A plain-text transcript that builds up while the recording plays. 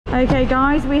Okay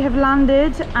guys, we have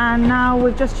landed and now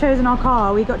we've just chosen our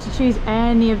car. We got to choose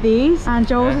any of these and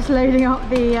Joel's just loading up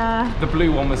the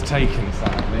blue one was taken,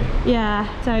 sadly. Yeah,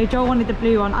 so Joel wanted the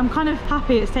blue one. I'm kind of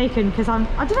happy it's taken because I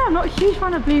don't know, I'm not a huge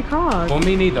fan of blue cars. Well,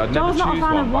 me neither. I'd Joel's never not choose a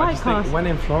fan one, of but I white just cars. think when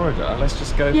in Florida, let's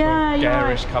just go for a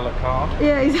garish colour car.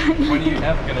 Yeah, exactly. When are you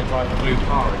ever going to drive a blue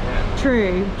car again?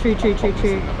 True.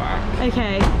 In the back.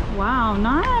 Okay, wow,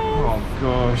 nice. Oh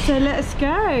gosh. So let's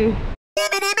go.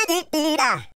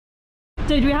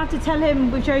 So do we have to tell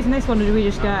him we've chosen this one or do we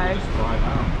just go? Just drive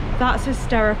out. That's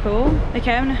hysterical.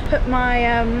 Okay, I'm gonna put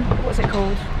my, what's it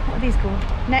called? What are these called?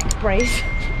 Neck brace.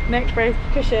 Neck brace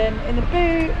cushion in the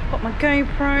boot. Got my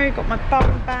GoPro, got my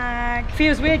bum bag.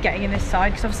 Feels weird getting in this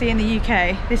side because obviously in the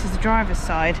UK, this is the driver's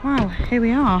side. Wow, here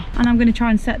we are. And I'm gonna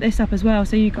try and set this up as well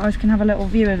so you guys can have a little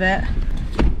view of it.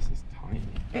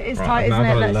 It is tight, isn't it?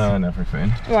 I've got to learn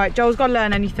everything. Right, Joel's got to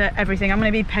learn everything. I'm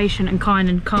going to be patient and kind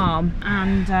and calm.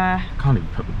 And can't even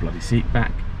put the bloody seat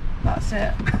back. That's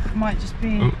it. Might just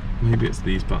be. Oh, maybe it's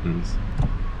these buttons.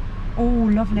 Oh,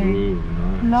 lovely. Ooh,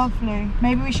 nice. Lovely.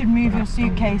 Maybe we should move your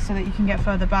suitcase so that you can get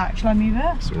further back. Shall I move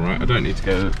it? It's alright. I don't need to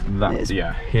go that.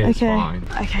 Yeah, here's fine.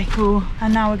 Okay, cool.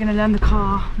 And now we're going to learn the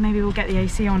car. Maybe we'll get the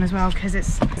AC on as well because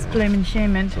it's blooming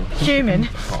human. So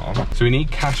we need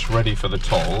cash ready for the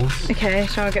tolls. Okay,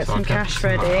 shall I get some cash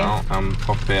ready? And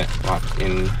pop it back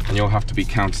in, and you'll have to be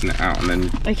counting it out, and then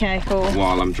cool.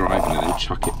 While I'm driving it, and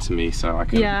chuck it to me so I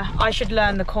can. Yeah, I should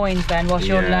learn the coins then whilst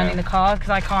you're learning the car because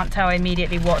I can't tell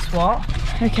immediately what's what.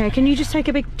 Okay, can you just take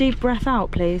a big deep breath out,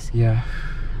 please? Yeah.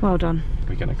 Well done.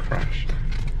 We're gonna crash.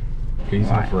 Please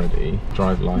have ready.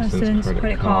 Drive license,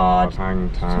 credit card,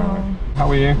 hang tag. How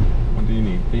are you? What do you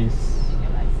need? These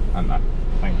and that.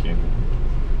 Thank you.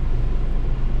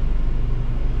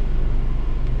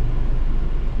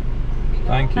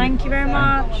 Thank you very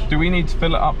much. Do we need to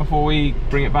fill it up before we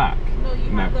bring it back?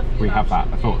 No, we have that.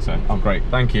 I thought so. Oh, great.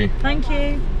 Thank you. Thank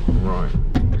you. Right.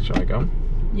 Shall I go?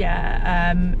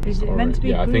 Yeah. Is it meant to be?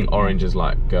 Yeah, I think orange is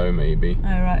like go maybe. Oh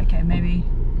right. Okay. Maybe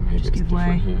just it's give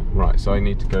way. Here. Right. So I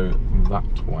need to go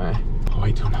that way. Oh,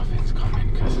 I don't know if it's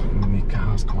coming because my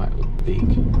car's quite big.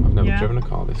 I've never driven a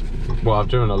car this big. Well, I've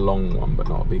driven a long one, but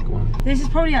not a big one. This is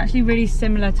probably actually really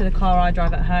similar to the car I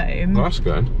drive at home. Oh, that's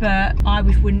good. But I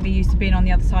wouldn't be used to being on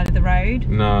the other side of the road.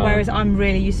 No. Whereas I'm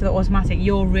really used to the automatic.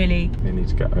 You're really. They need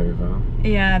to get over.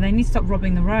 Yeah, they need to stop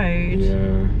robbing the road.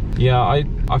 Yeah. Yeah,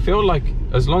 I feel like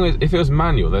as long as if it was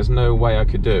manual, there's no way I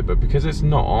could do it. But because it's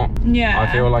not,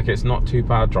 I feel like it's not too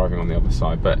bad driving on the other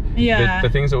side. But the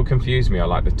things that will confuse me are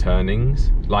like the turnings.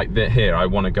 Like here, I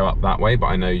want to go up that way, but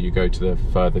I know you go to the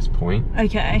furthest point.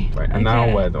 Okay. Right, and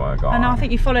now where do I go? And I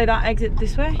think you follow that exit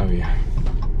this way. Oh yeah.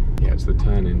 Yeah, it's the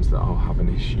turn-ins that I'll have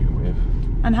an issue with.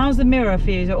 And how's the mirror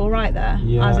for you? Is it all right there?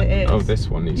 Yeah. As it is? Oh, this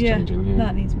one needs changing. Yeah.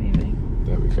 That needs moving.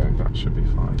 There we go. That should be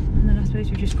fine. And then I suppose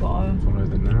we've just got to follow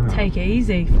the nav. Take it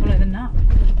easy. Follow the nav.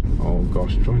 Oh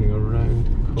gosh, joining a road.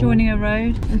 Cool. Joining a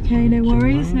road. Okay, no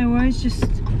worries. No worries. Just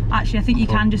actually, I think you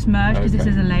can just merge because this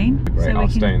is a lane. Great. So I'll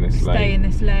stay in this lane. Stay in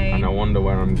this lane. And I wonder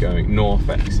where I'm going. North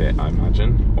exit, I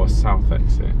imagine, or south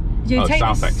exit. You take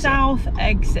the south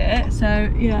exit.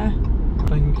 So yeah.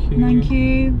 Thank you. Thank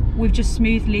you. We've just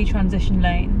smoothly transitioned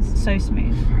lanes. So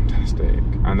smooth. Fantastic.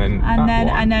 And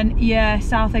then yeah,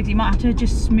 south exit. You might have to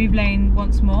just smooth lane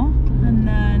once more. And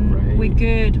then we're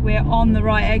good. We're on the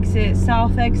right exit,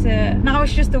 south exit. Now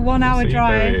it's just a 1 hour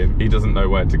drive. He doesn't know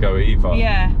where to go either.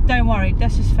 Yeah, don't worry.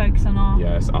 Let's just focus on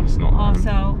it's us, not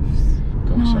ourselves.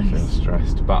 Gosh, I feel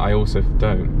stressed, but I also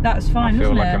don't. That's fine, I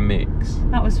feel like a mix.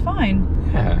 That was fine.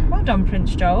 Yeah. Well done,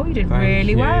 Prince Joel. You did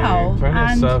really well. If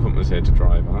only a servant was here to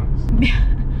drive us.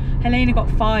 Helena got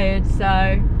fired,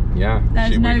 so yeah,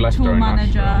 there's no tool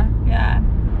manager. Yeah.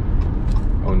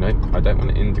 Oh no, I don't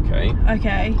want to indicate.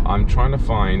 Okay. I'm trying to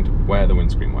find where the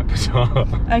windscreen wipers are.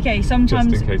 Okay,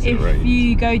 sometimes if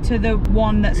you go to the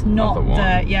one that's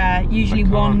not usually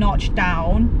one notch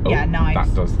down. Oh, nice.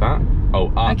 That does that. Oh,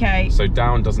 up. Okay. So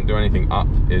down doesn't do anything. Up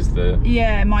is the.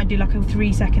 Yeah, it might do like a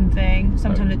 3-second thing.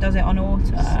 Sometimes it does it on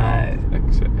auto. South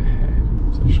exit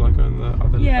ahead. So shall I go in the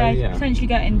other lane? Yeah, potentially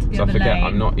get into the other lane. So I forget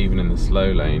I'm not even in the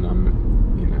slow lane. I'm,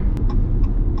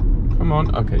 Come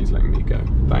on. Okay, he's letting me go.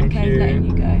 Thank you. Okay, he's letting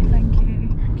you go. Thank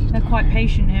you. They're quite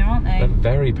patient here, aren't they? They're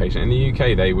very patient. In the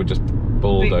UK, they would just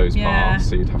bulldoze past,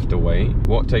 so you'd have to wait.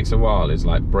 What takes a while is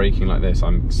like braking like this.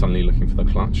 I'm suddenly looking for the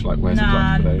clutch. Like, where's the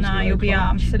clutch for those? Nah, you'll be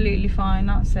absolutely fine.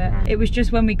 That's it. It was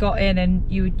just when we got in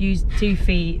and you would use 2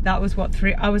 feet. That was what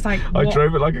 3. I was like, what? I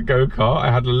drove it like a go-kart.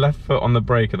 I had the left foot on the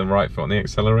brake and the right foot on the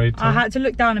accelerator. I had to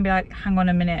look down and be like, hang on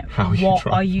a minute. What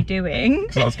are you doing?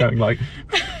 Because I was going like.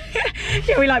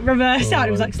 Yeah, we like reversed out.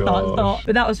 It was like gosh. start.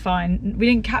 But that was fine. We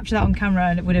didn't capture that on camera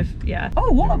and it would have, yeah.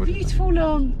 Oh, what a beautiful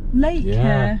little lake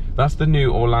here. That's the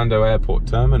new Orlando Airport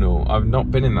terminal. I've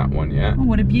not been in that one yet. Oh,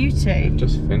 what a beauty. I've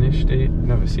just finished it.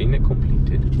 Never seen it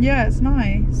completed. Yeah, it's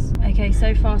nice. Okay,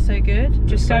 so far so good.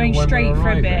 Just going straight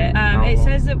for a bit. It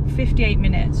says that 58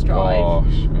 minutes drive.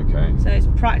 Gosh, okay. So it's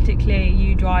practically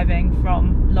you driving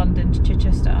from London to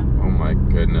Chichester. Oh my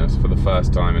goodness, for the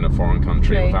first time in a foreign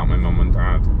country without my mum and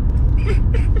dad.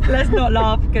 Let's not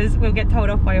laugh because we'll get told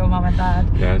off by your mum and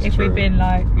dad if we've been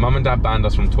like... Mum and dad banned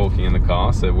us from talking in the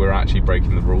car, so we're actually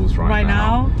breaking the rules right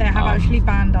now. They have actually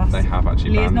banned us. They have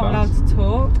actually Leah's banned us. not allowed to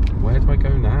talk. Where do I go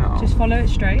now? Just follow it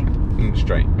straight.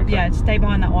 Straight, okay. Yeah, stay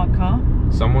behind that white car.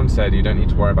 Someone said you don't need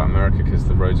to worry about America because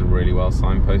the roads are really well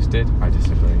signposted. I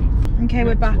disagree. Okay,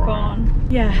 we're back on.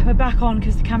 Yeah, we're back on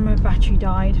because the camera battery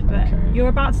died. But you're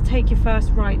about to take your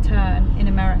first right turn in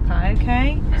America,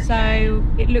 okay? So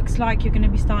it looks like you're going to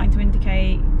be starting to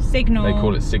indicate signal. They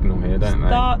call it signal here, don't they?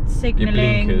 Start signalling.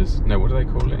 Your blinkers. No, what do they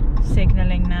call it?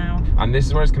 Signalling now. And this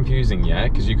is where it's confusing, yeah?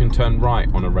 Because you can turn right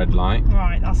on a red light.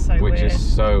 Right, that's so weird. Which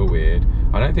is so weird.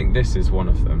 I don't think this is one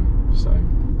of them, so...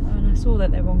 And I saw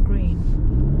that they were on green.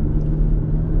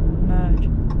 Merge.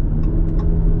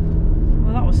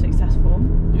 Well, that was successful.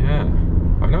 Yeah.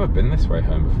 I've never been this way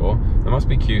home before. There must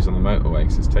be queues on the motorway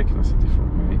because it's taking us a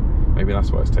different way. Maybe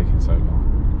that's why it's taking so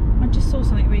long. I just saw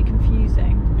something really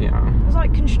confusing. Yeah. It was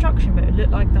like construction, but it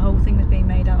looked like the whole thing was being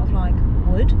made out of like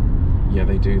wood. Yeah,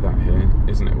 they do that here.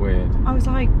 Isn't it weird? I was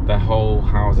like... Their whole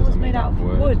houses are made out of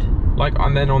wood. Like,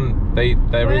 and then on...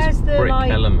 there is brick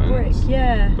like, elements. Brick,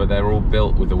 yeah. But they're all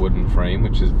built with a wooden frame,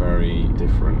 which is very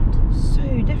different. So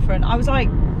different. I was like,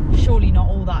 surely not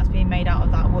all that's being made out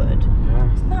of that wood.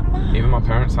 Yeah. Isn't that mad? Even my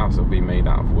parents' house will be made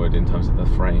out of wood in terms of the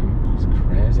frame. It's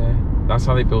crazy. That's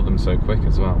how they build them so quick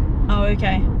as well. Oh,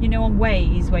 okay. You know, on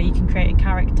Waze where you can create a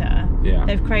character. Yeah.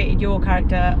 They've created your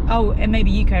character. Oh, and maybe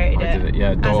you created I did it.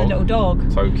 Yeah, dog. As a little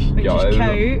dog. So which is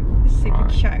cute. Super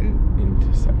cute.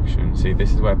 Intersection. See,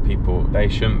 this is where people, they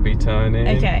shouldn't be turning.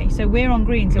 Okay, so we're on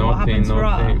green, so what happens for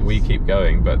us? We keep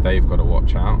going, but they've got to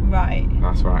watch out. Right.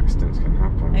 That's where accidents can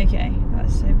happen. Okay,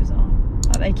 that's so bizarre.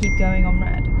 Like they keep going on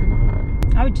red. I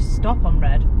know. I would just stop on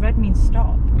red. Red means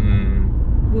stop.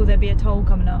 Will there be a toll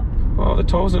coming up? Well, the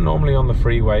tolls are normally on the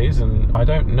freeways, and I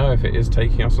don't know if it is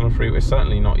taking us on the freeway.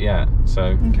 Certainly not yet.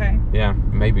 So, yeah,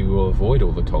 maybe we'll avoid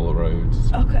all the toll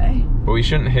roads. Okay. But we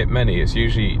shouldn't hit many. It's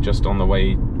usually just on the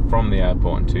way from the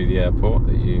airport and to the airport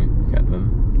that you get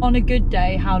them. On a good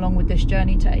day, how long would this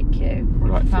journey take you?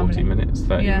 Like 40 minutes,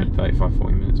 30 minutes, 35,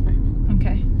 40 minutes maybe.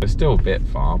 Okay. It's still a bit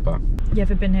far, but... You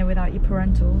ever been here without your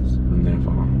parentals?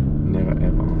 Never. Never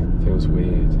ever. It feels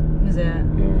weird. Is it?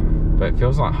 Yeah. But it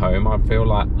feels like home. I feel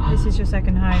like... This is your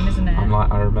second home, isn't it? I'm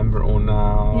like, I remember it all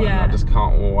now. Yeah. And I just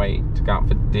can't wait to go out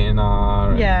for dinner.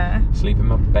 And sleep in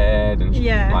my bed. And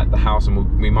like the house.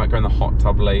 And we might go in the hot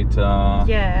tub later.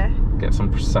 Yeah. Get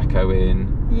some Prosecco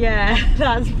in. Yeah,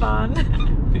 that's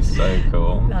fun. Be so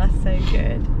cool. That's so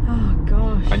good. Oh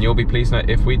gosh. And you'll be pleased to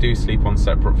know if we do sleep on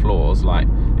separate floors, like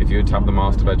if you were to have the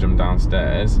master bedroom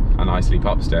downstairs and I sleep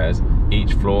upstairs,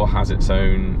 each floor has its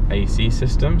own AC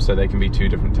system, so they can be 2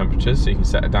 different temperatures, so you can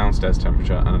set a downstairs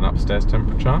temperature and an upstairs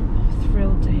temperature. I'm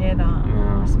thrilled to hear that.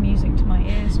 Yeah. That's music to my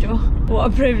ears, Joel.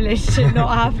 What a privilege to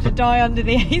not have to die under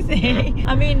the AC.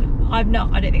 I mean, I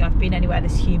don't think I've been anywhere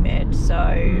this humid,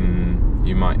 so...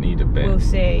 You might need a bit. We'll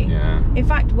see. Yeah. In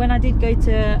fact, when I did go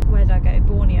to, where did I go?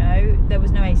 Borneo, there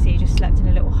was no AC, just slept in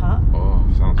a little hut. Oh,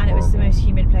 sounds horrible. It was the most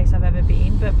humid place I've ever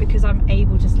been, but because I'm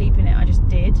able to sleep in it, I just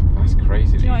did. That's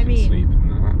crazy that you can sleep in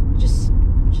that. Just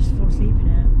fall asleep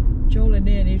in it. Joel and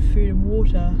Lia need food and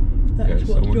water. That's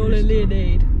what Joel and Lia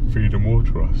need. Feed and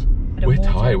water us. We're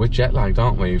tired, we're jet lagged,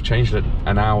 aren't we? We've changed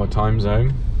an hour time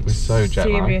zone. We're so jet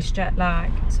lagged. Serious jet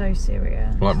lag. So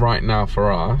serious. Like right now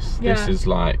for us, this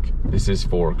is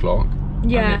 4 o'clock.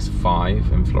 Yeah. And it's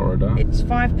 5 in Florida. It's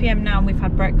 5 PM now and we've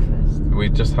had breakfast. We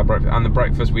just had breakfast. And the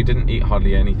breakfast, we didn't eat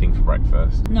hardly anything for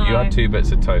breakfast. No. You had 2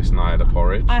 bits of toast and I had a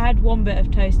porridge. I had 1 bit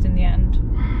of toast in the end.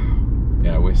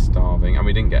 Yeah, we're starving. And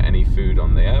we didn't get any food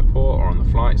on the airport or on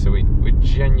the flight. So we're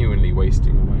genuinely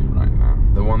wasting away right now.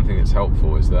 The one thing that's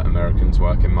helpful is that Americans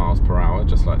work in miles per hour,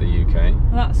 just like the UK.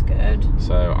 Well, that's good.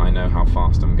 So I know how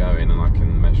fast I'm going and I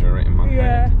can measure it in my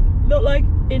head. Not like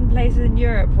in places in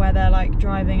Europe where they're like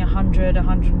driving 100,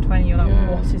 120, you're like,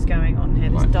 what is going on here?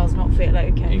 This does not feel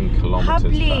okay. In kilometres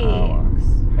per hour.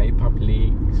 Hey,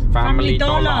 Publix. Family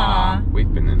Dollar.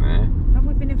 We've been in there. Have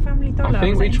we been in Family Dollar? I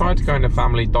think we tried to go into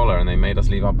Family Dollar and they made us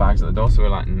leave our bags at the door, so we were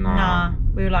like, nah.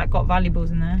 We were like, got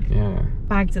valuables in there. Yeah.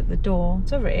 Bags at the door.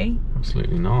 Sorry.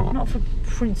 Absolutely not. Not for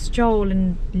Prince Joel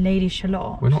and Lady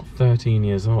Charlotte. We're not 13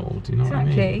 years old, do you know what I mean?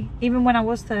 Exactly. Even when I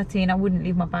was 13, I wouldn't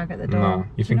leave my bag at the door. No.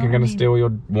 You think I'm going to steal your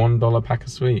 $1 pack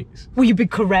of sweets? Well, you'd be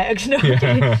correct. No,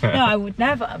 Yeah. no, I would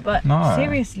never. But no.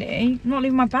 Seriously, I'm not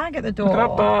leaving my bag at the door. Look at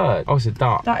that bird. Oh, it's a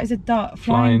duck. That is a duck.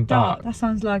 Flying duck. That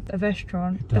sounds like a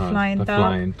restaurant. The Flying Duck.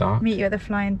 Flying Duck. Meet you at the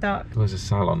Flying Duck. There's a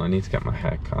salon. I need to get my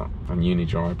hair cut. And you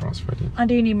need your eyebrows ready. I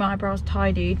do need my eyebrows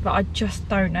tidied, but I just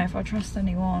don't know if I trust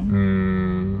anyone.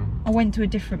 I went to a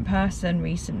different person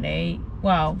recently,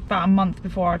 well, about a month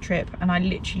before our trip, and I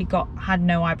literally had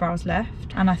no eyebrows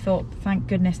left, and I thought, thank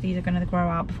goodness these are going to grow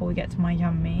out before we get to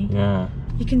Miami. Yeah.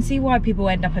 You can see why people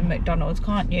end up in McDonald's,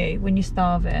 can't you, when you're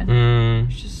starving?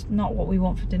 It's just not what we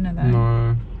want for dinner though.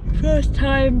 No. First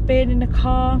time being in a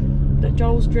car that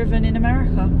Joel's driven in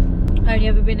America. Only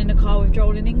ever been in a car with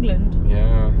Joel in England.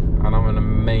 Yeah, and I'm an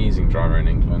amazing driver in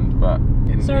England, but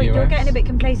in the US, you're getting a bit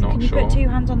complacent. Can you put 2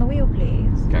 hands on the wheel,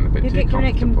 please? Getting a bit too comfortable.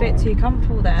 You're getting a bit too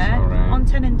comfortable there. Sorry. On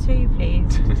 10 and 2,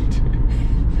 please. 10 and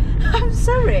 2. I'm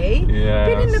sorry. Yeah.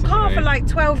 Been in the car for like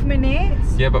 12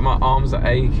 minutes. Yeah, but my arms are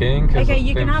aching because okay,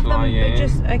 you can have them, but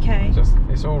just okay.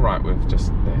 It's all right with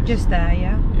just this. Just there,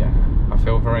 yeah. Yeah, I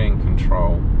feel very in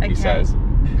control. Okay. He says,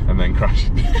 and then crashes.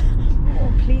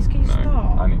 Oh, please, can you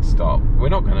stop? I need to stop. We're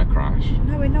not going to crash.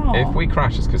 No, we're not. If we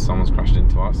crash, it's because someone's crashed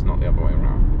into us, not the other way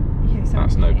around. Yeah, exactly.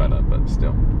 That's no better, but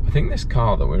still. I think this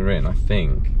car that we're in,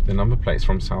 the number plate's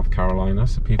from South Carolina,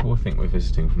 so people will think we're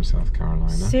visiting from South Carolina.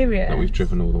 Serious? That we've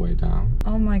driven all the way down.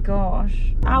 Oh my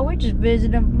gosh. Oh, we're just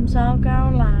visiting from South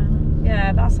Carolina.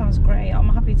 Yeah, that sounds great. I'm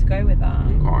happy to go with that.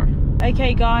 Okay.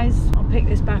 Okay, guys, I'll pick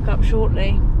this back up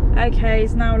shortly. Okay,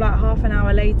 it's now like half an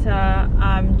hour later.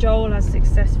 Joel has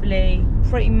successfully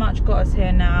pretty much got us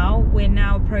here now. We're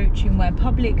now approaching where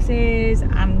Publix is,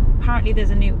 and apparently there's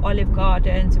a new Olive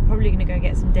Garden, so probably gonna go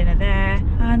get some dinner there.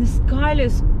 And the sky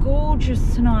looks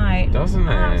gorgeous tonight. Doesn't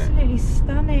it? Absolutely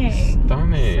stunning.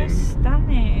 Stunning. So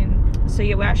stunning. So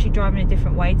yeah, we're actually driving a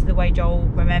different way to the way Joel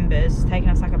remembers, taking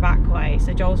us like a back way.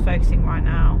 So Joel's focusing right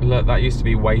now. Look, that used to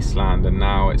be Wasteland, and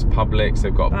now it's Publix.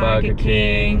 They've got Burger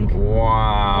King.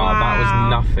 Wow, that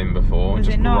was nothing before. Was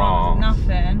just it not? grass.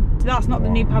 Nothing. So that's not the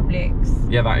new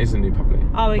Publix. Yeah, that is the new Publix.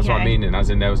 Oh, okay. That's what I mean, as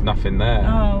in there was nothing there.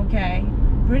 Oh, okay.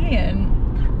 Brilliant.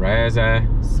 Crazy.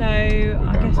 So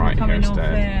I guess we're coming off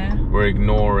here. We're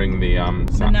ignoring the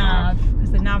nav,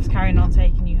 because the nav's carrying on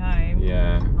taking you home.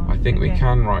 Yeah. I think we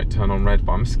can turn on red,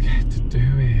 but I'm scared to do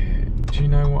it. Do you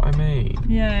know what I mean?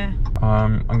 Yeah.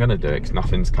 I'm gonna do it because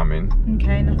nothing's coming.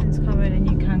 Okay, nothing's coming and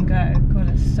you can go. God,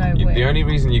 it's so weird. The only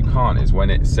reason you can't is when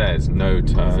it says no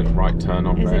turn, right turn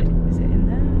on red. Is it in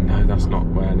there? No, that's not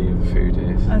where any of the food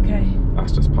is. Okay.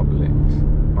 That's just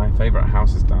Publix. My favourite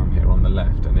house is down here on the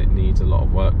left, and it needs a lot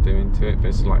of work doing to it, but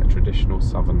it's like a traditional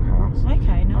southern house.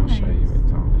 Okay, nice. I'll show you it,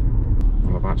 darling.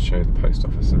 I'm about to show you the post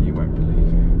office and you won't believe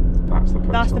it. That's the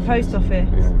post office. That's the post office?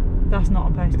 Yeah. That's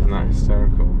not a post office. Isn't that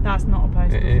hysterical? That's not a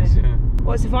post office. It is, yeah.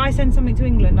 What, so if I send something to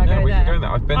England, I go there? Yeah, we can go there.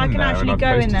 I've been in there and I've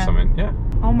posted something. Yeah.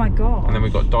 Oh my god. And then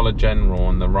we've got Dollar General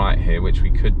on the right here, which we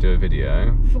could do a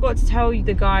video. Forgot to tell you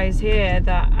the guys here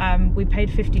that we paid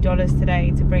 $50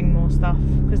 today to bring more stuff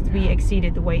because we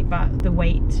exceeded the weight.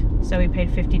 So we paid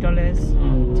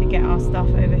 $50 to get our stuff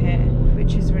over here,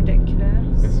 which is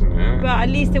ridiculous. Isn't it? But at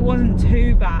least it wasn't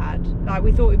too bad. Like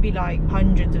we thought it'd be like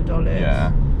hundreds of dollars.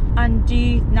 Yeah. And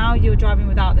now you're driving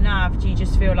without the nav, do you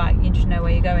just feel like you just know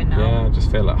where you're going now? Yeah, I just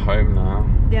feel at home now.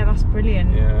 Yeah, that's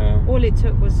brilliant. Yeah. All it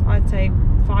took was, I'd say,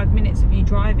 5 minutes of you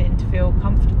driving to feel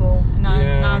comfortable. And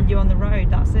now you're on the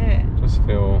road, that's it. Just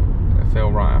feel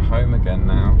right at home again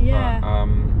now. Yeah.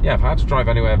 But, yeah, if I had to drive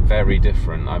anywhere very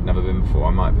different, I've never been before, I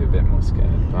might be a bit more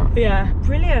scared. But yeah,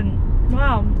 brilliant.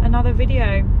 Wow, another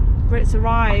video. Brits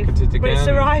arrive. Brits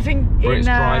arriving Brits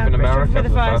driving America for the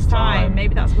first time.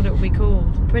 Maybe that's what it will be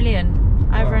called. Brilliant.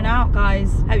 Over and out, guys.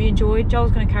 Hope you enjoyed.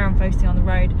 Joel's going to carry on posting on the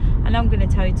road, and I'm going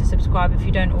to tell you to subscribe if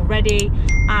you don't already.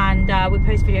 And we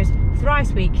post videos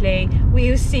thrice weekly. We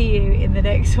will see you in the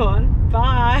next one.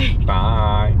 Bye.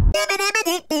 Bye.